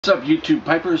What's up, YouTube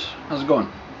pipers? How's it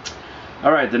going?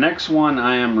 Alright, the next one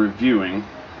I am reviewing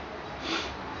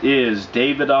is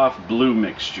Davidoff Blue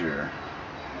Mixture.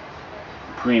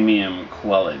 Premium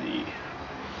quality.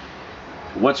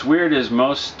 What's weird is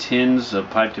most tins of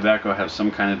pipe tobacco have some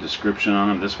kind of description on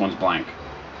them. This one's blank.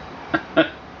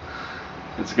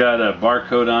 It's got a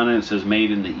barcode on it. It says made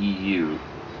in the EU.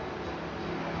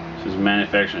 It says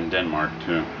manufactured in Denmark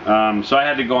too. So I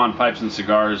had to go on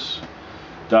pipesandcigars.com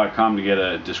to get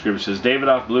a description. It says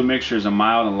Davidoff Blue Mixture is a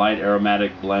mild and light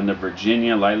aromatic blend of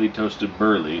Virginia lightly toasted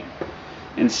burley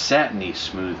and satiny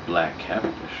smooth black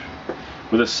Cavendish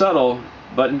with a subtle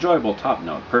but enjoyable top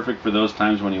note, perfect for those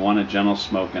times when you want a gentle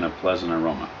smoke and a pleasant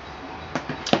aroma.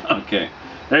 Okay,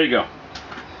 there you go.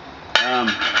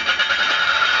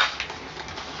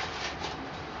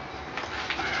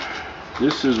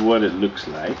 This is what it looks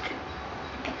like.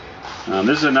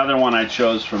 This is another one I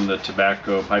chose from the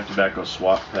pipe tobacco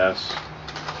swap pass.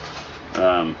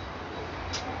 That's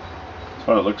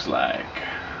what it looks like.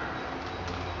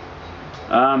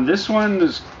 This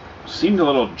one seemed a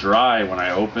little dry when I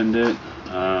opened it.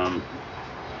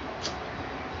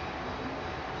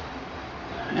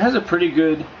 It has a pretty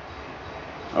good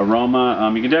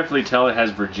aroma. You can definitely tell it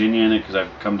has Virginia in it because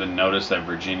I've come to notice that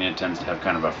Virginia tends to have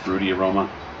kind of a fruity aroma.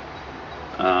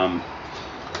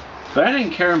 But I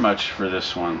didn't care much for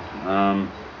this one.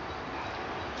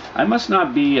 I must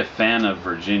not be a fan of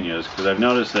Virginias because I've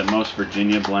noticed that most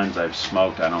Virginia blends I've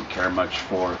smoked I don't care much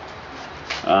for.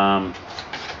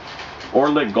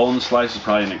 Orlick Golden Slice is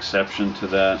probably an exception to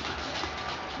that.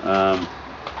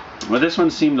 But this one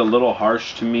seemed a little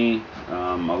harsh to me,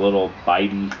 a little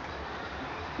bitey,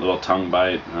 a little tongue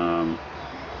bite.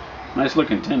 Nice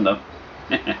looking tin though.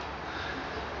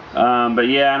 But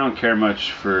yeah, I don't care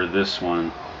much for this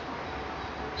one.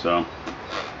 So,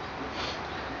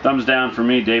 thumbs down for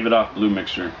me, Davidoff Blue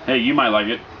Mixture. Hey, you might like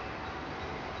it.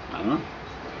 I don't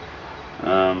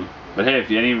know. But hey,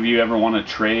 if any of you ever want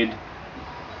to trade,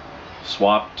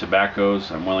 swap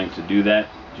tobaccos, I'm willing to do that.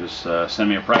 Just send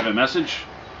me a private message.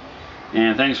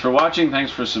 And thanks for watching.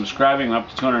 Thanks for subscribing. I'm up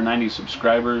to 290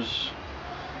 subscribers.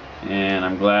 And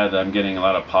I'm glad I'm getting a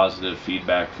lot of positive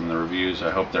feedback from the reviews.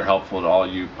 I hope they're helpful to all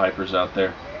you pipers out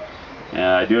there.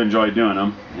 I do enjoy doing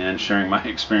them and sharing my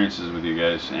experiences with you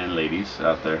guys and ladies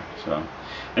out there. So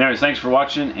anyways, thanks for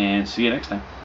watching and see you next time.